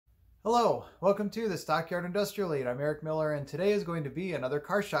Hello, welcome to the Stockyard Industrial Lead. I'm Eric Miller, and today is going to be another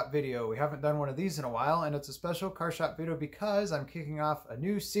car shop video. We haven't done one of these in a while, and it's a special car shop video because I'm kicking off a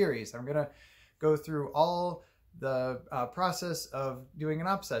new series. I'm going to go through all the process of doing an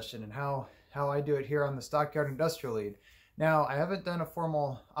op session and how I do it here on the Stockyard Industrial Lead. Now, I haven't done a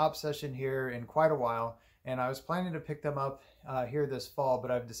formal op session here in quite a while, and I was planning to pick them up here this fall,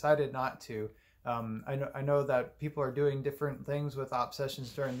 but I've decided not to. I know that people are doing different things with op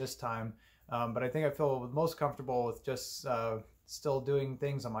sessions during this time, but I think I feel most comfortable with just still doing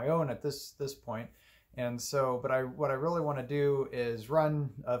things on my own at this point. And so, what I really want to do is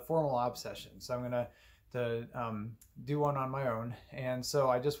run a formal op session. So I'm going to do one on my own. And so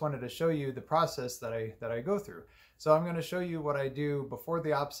I just wanted to show you the process that I go through. So I'm going to show you what I do before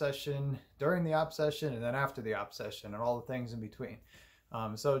the op session, during the op session, and then after the op session, and all the things in between.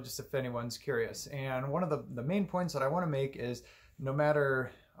 So just if anyone's curious. And one of the main points that I want to make is no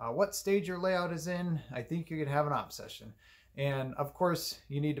matter what stage your layout is in, I think you can have an op session. And of course,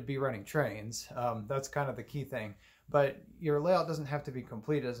 you need to be running trains. That's kind of the key thing. But your layout doesn't have to be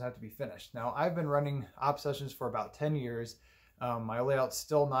complete, it doesn't have to be finished. Now, I've been running op sessions for about 10 years. My layout's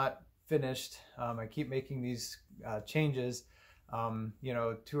still not finished. I keep making these changes. 2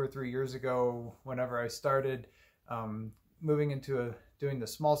 or 3 years ago, whenever I started moving into doing the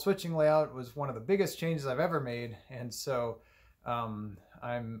small switching layout was one of the biggest changes I've ever made, and so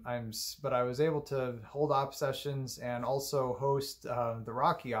but I was able to hold op sessions and also host the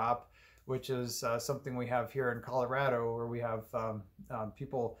Rocky Op, which is something we have here in Colorado, where we have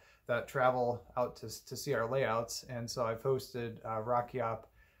people that travel out to see our layouts, and so I've hosted Rocky Op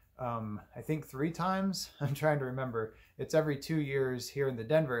I think 3 times. I'm trying to remember. It's every 2 years here in the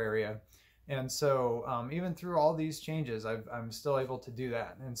Denver area. And so even through all these changes, I'm still able to do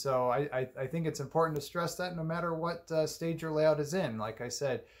that. And so I think it's important to stress that no matter what stage your layout is in. Like I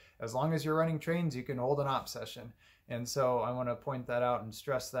said, as long as you're running trains, you can hold an op session. And so I want to point that out and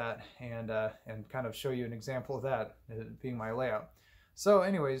stress that and kind of show you an example of that being my layout. So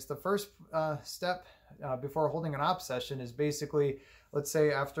anyways, the first step before holding an op session is basically, let's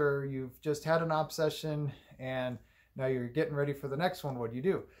say after you've just had an op session and now you're getting ready for the next one, what do you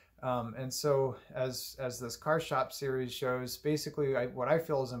do? And so as this car shop series shows, basically what I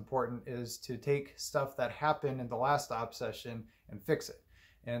feel is important is to take stuff that happened in the last op session and fix it.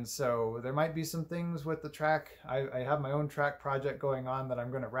 And so there might be some things with the track. I have my own track project going on that I'm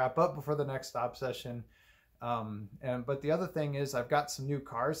going to wrap up before the next op session. But the other thing is I've got some new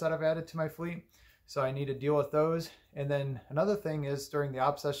cars that I've added to my fleet, so I need to deal with those. And then another thing is during the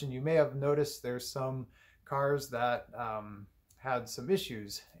op session, you may have noticed there's some cars that had some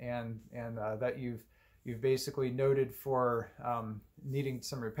issues and that you've basically noted for needing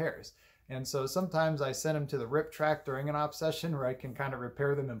some repairs. And so sometimes I send them to the RIP track during an op session where I can kind of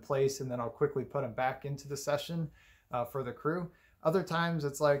repair them in place, and then I'll quickly put them back into the session for the crew. Other times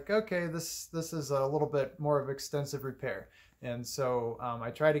it's like, okay, this is a little bit more of extensive repair. And so I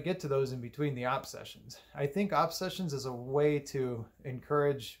try to get to those in between the op sessions. I think op sessions is a way to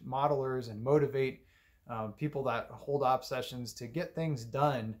encourage modelers and motivate people that hold op sessions to get things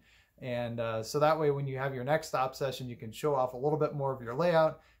done. And so that way when you have your next op session, you can show off a little bit more of your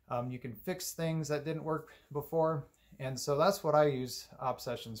layout. You can fix things that didn't work before. And so that's what I use op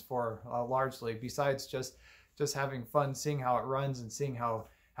sessions for largely, besides just having fun, seeing how it runs and seeing how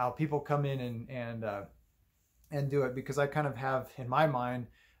people come in and do it, because I kind of have in my mind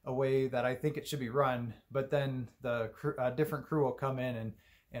a way that I think it should be run, but then the different crew will come in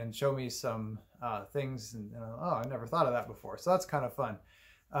and show me some things, and oh, I never thought of that before. So that's kind of fun.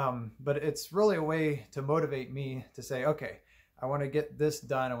 But it's really a way to motivate me to say, okay, I want to get this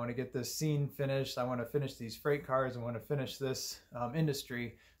done. I want to get this scene finished. I want to finish these freight cars. I want to finish this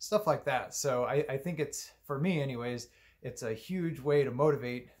industry, stuff like that. So I think it's, for me anyways, it's a huge way to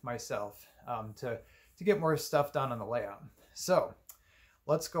motivate myself to get more stuff done on the layout. So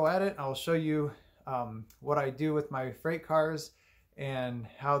let's go at it. I'll show you what I do with my freight cars and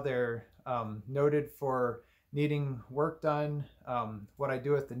how they're noted for needing work done, what I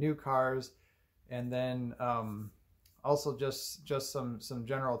do with the new cars, and then also just some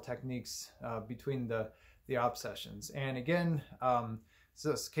general techniques between the op sessions. And again,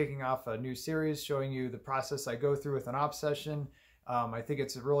 just kicking off a new series showing you the process I go through with an op session. I think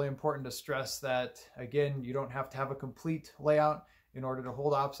it's really important to stress that, again, you don't have to have a complete layout in order to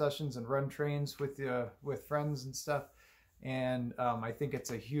hold op sessions and run trains with friends and stuff. And I think it's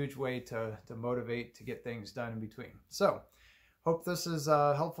a huge way to motivate to get things done in between. So hope this is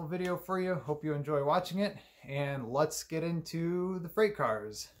a helpful video for you. Hope you enjoy watching it, and let's get into the freight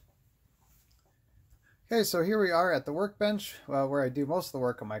cars. Okay, so here we are at the workbench where I do most of the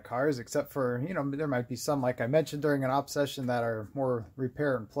work on my cars, except for, you know, there might be some, like I mentioned during an op session, that are more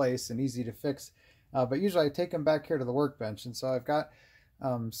repair in place and easy to fix. But usually I take them back here to the workbench, and so I've got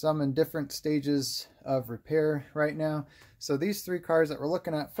some in different stages of repair right now. So these three cars that we're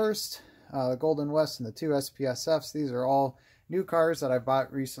looking at first, the Golden West and the two SPSFs, these are all new cars that I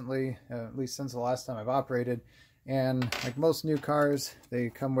bought recently, at least since the last time I've operated. And like most new cars, they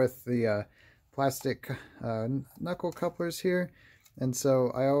come with the plastic knuckle couplers here, and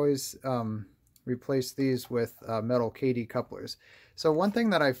so I always replace these with metal KD couplers. So one thing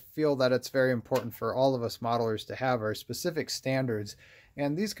that I feel that it's very important for all of us modelers to have are specific standards,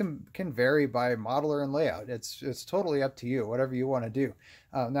 and these can vary by modeler and layout. It's totally up to you, whatever you want to do.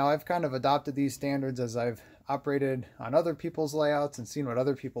 Now I've kind of adopted these standards as I've operated on other people's layouts and seen what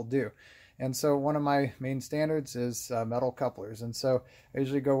other people do. And so one of my main standards is metal couplers. And so I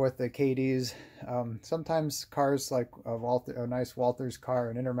usually go with the KDs. Sometimes cars like a nice Walther's car,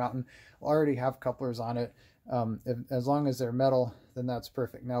 an Intermountain, will already have couplers on it. As long as they're metal, then that's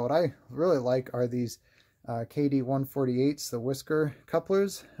perfect. Now what I really like are these KD 148s, the whisker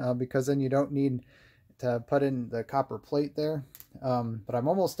couplers, because then you don't need to put in the copper plate there. But I'm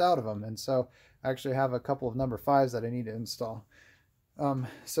almost out of them, and so I actually have a couple of number 5s that I need to install.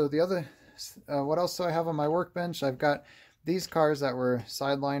 So the other... what else do I have on my workbench? I've got these cars that were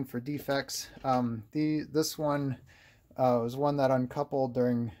sidelined for defects. This one was one that uncoupled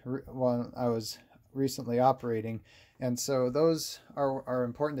during when I was recently operating, and so those are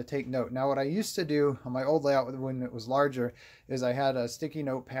important to take note. Now what I used to do on my old layout when it was larger is I had a sticky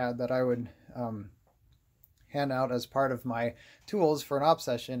note pad that I would hand out as part of my tools for an op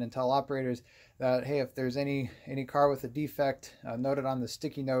session and tell operators that, hey, if there's any car with a defect, note it on the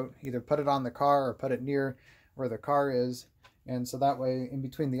sticky note, either put it on the car or put it near where the car is, and so that way in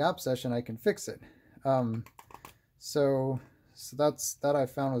between the op session I can fix it. So that I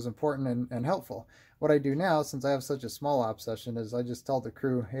found was important and helpful. What I do now, since I have such a small op session, is I just tell the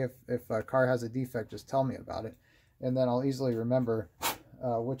crew, hey, if a car has a defect, just tell me about it, and then I'll easily remember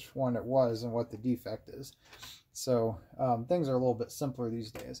which one it was and what the defect is. So things are a little bit simpler these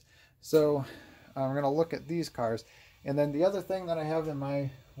days. So I'm going to look at these cars, and then the other thing that I have in my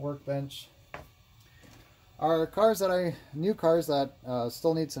workbench are new cars that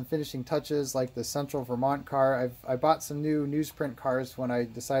still need some finishing touches, like the Central Vermont car. I bought some new newsprint cars when I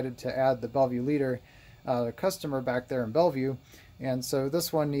decided to add the Bellevue Leader customer back there in Bellevue, and so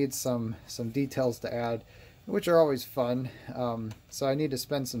this one needs some details to add, which are always fun. So I need to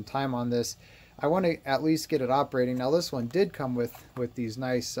spend some time on this. I want to at least get it operating. Now this one did come with these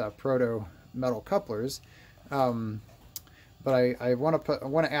nice proto metal couplers, but I want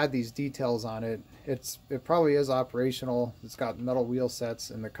to add these details on it. It probably is operational. It's got metal wheel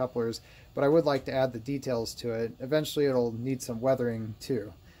sets and the couplers, but I would like to add the details to it. Eventually it'll need some weathering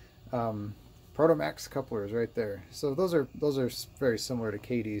too. Protomax couplers right there. So those are very similar to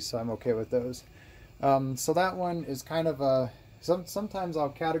KD, so I'm okay with those. So that one is kind of a sometimes I'll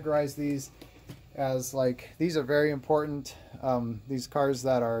categorize these as like, these are very important, these cars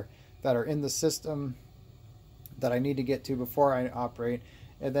that are in the system that I need to get to before I operate,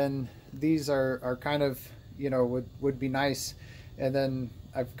 and then these are kind of, you know, would be nice. And then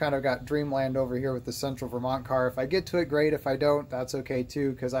I've kind of got Dreamland over here with the Central Vermont car. If I get to it, great. If I don't, that's okay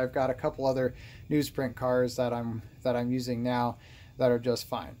too, because I've got a couple other newsprint cars that I'm using now that are just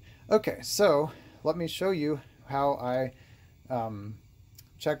fine. Okay, so let me show you how I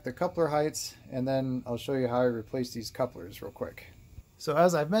check the coupler heights, and then I'll show you how I replace these couplers real quick. So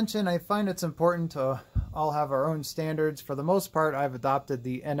as I've mentioned, I find it's important to all have our own standards. For the most part, I've adopted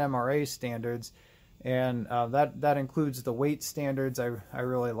the NMRA standards, and that includes the weight standards. I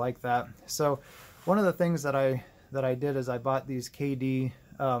really like that. So one of the things that I did is I bought these KD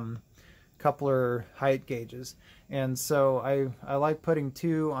coupler height gauges, and so I like putting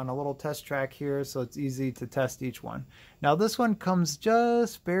 2 on a little test track here, so it's easy to test each one. Now this one comes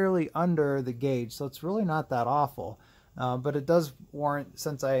just barely under the gauge, so it's really not that awful, but it does warrant,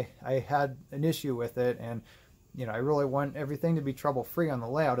 since I had an issue with it, and you know, I really want everything to be trouble-free on the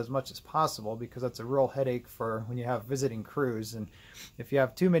layout as much as possible, because that's a real headache for when you have visiting crews. And if you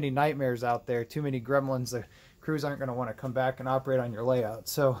have too many nightmares out there, too many gremlins, the crews aren't going to want to come back and operate on your layout.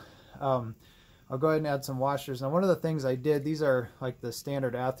 So I'll go ahead and add some washers. Now one of the things I did, these are like the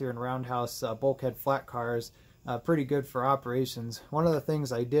standard Ather and Roundhouse bulkhead flat cars, pretty good for operations. One of the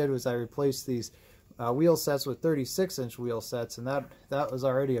things I did was I replaced these wheel sets with 36-inch wheel sets, and that was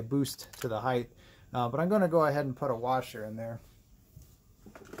already a boost to the height. But I'm going to go ahead and put a washer in there.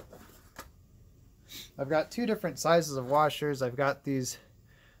 I've got 2 different sizes of washers. I've got these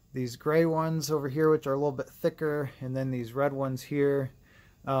these gray ones over here, which are a little bit thicker, and then these red ones here.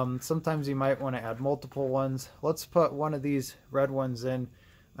 Sometimes you might want to add multiple ones. Let's put one of these red ones in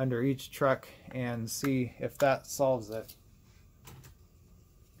under each truck and see if that solves it.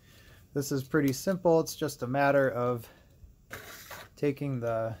 This is pretty simple. It's just a matter of taking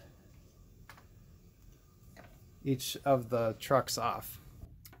each of the trucks off.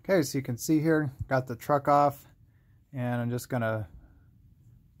 Okay, so you can see here, got the truck off, and I'm just gonna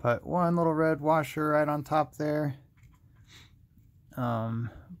put one little red washer right on top there.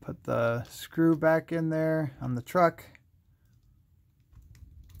 Put the screw back in there on the truck.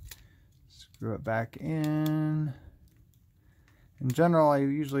 Screw it back in. In general, I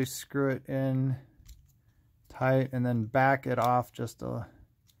usually screw it in tight and then back it off just a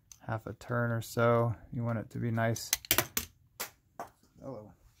half a turn or so. You want it to be nice.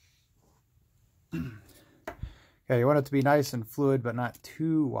 Hello. Okay, you want it to be nice and fluid, but not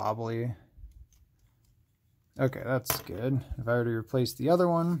too wobbly. Okay, that's good. I've already replaced the other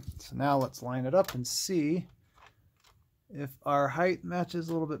one. So now let's line it up and see if our height matches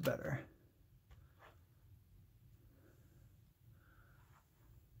a little bit better.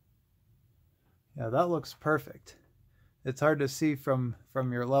 Yeah, that looks perfect. It's hard to see from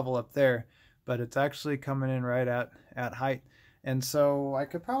your level up there, but it's actually coming in right at height. And so I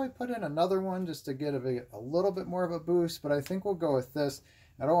could probably put in another one just to get a little bit more of a boost, but I think we'll go with this.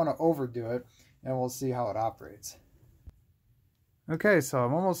 I don't want to overdo it, and we'll see how it operates. Okay, so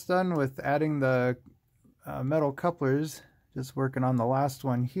I'm almost done with adding the metal couplers. Just working on the last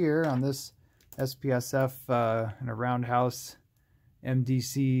one here on this SPSF in a roundhouse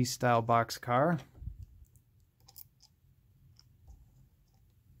MDC style box car.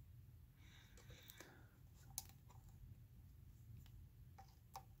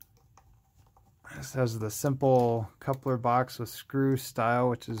 This has the simple coupler box with screw style,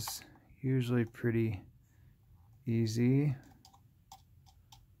 which is usually pretty easy.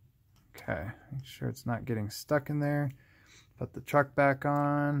 Okay, make sure it's not getting stuck in there. Put the truck back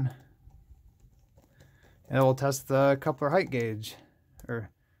on. And we'll test the coupler height gauge.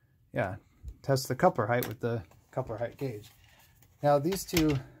 Test the coupler height with the coupler height gauge. Now these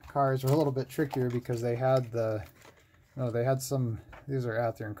two cars are a little bit trickier because they had these are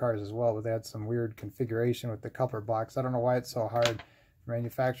Athearn cars as well, but they had some weird configuration with the coupler box. I don't know why it's so hard for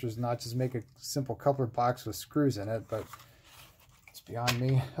manufacturers not just make a simple coupler box with screws in it, but it's beyond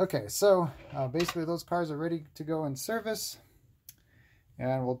me. Okay, so basically those cars are ready to go in service,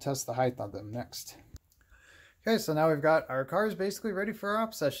 and we'll test the height on them next. Okay, so now we've got our cars basically ready for our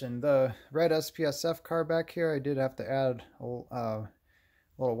op session. The red SPSF car back here, I did have to add a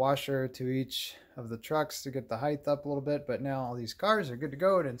little washer to each of the trucks to get the height up a little bit, but now all these cars are good to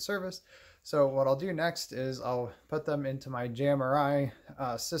go and in service. So what I'll do next is I'll put them into my JMRI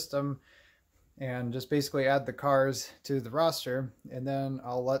system and just basically add the cars to the roster, and then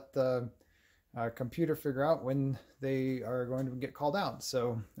I'll let the computer figure out when they are going to get called out.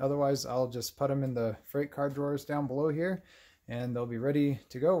 So otherwise I'll just put them in the freight car drawers down below here, and they'll be ready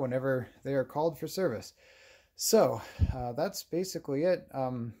to go whenever they are called for service. So that's basically it.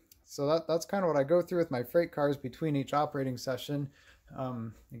 So that's kind of what I go through with my freight cars between each operating session.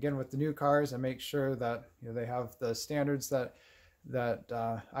 Again, with the new cars, I make sure that they have the standards that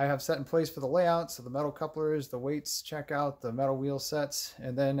I have set in place for the layout. So the metal couplers, the weights check out, the metal wheel sets,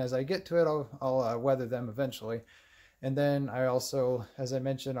 and then as I get to it, I'll weather them eventually. And then I also, as I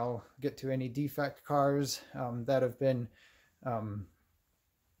mentioned, I'll get to any defect cars that have been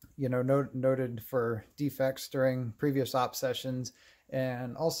noted for defects during previous op sessions,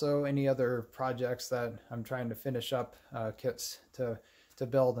 and also any other projects that I'm trying to finish up, kits to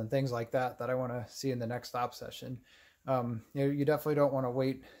build and things like that I want to see in the next op session. You definitely don't want to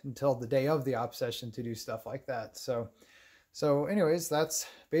wait until the day of the op session to do stuff like that. So anyways, that's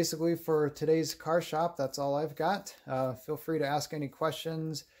basically for today's car shop. That's all I've got. Feel free to ask any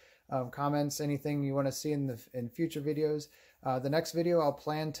questions, comments, anything you want to see in future videos. The next video I'll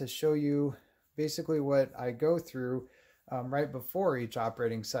plan to show you basically what I go through right before each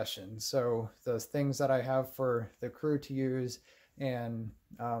operating session. So the things that I have for the crew to use, and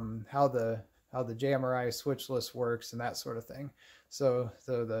how the JMRI switch list works and that sort of thing. So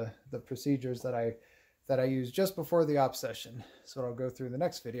the procedures that I use just before the op session. So I'll go through the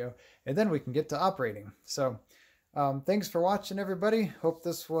next video, and then we can get to operating. So thanks for watching, everybody. Hope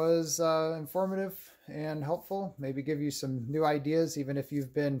this was informative and helpful. Maybe give you some new ideas, even if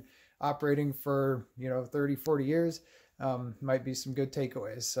you've been operating for 30, 40 years. Might be some good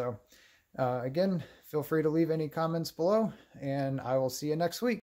takeaways. So again, feel free to leave any comments below, and I will see you next week.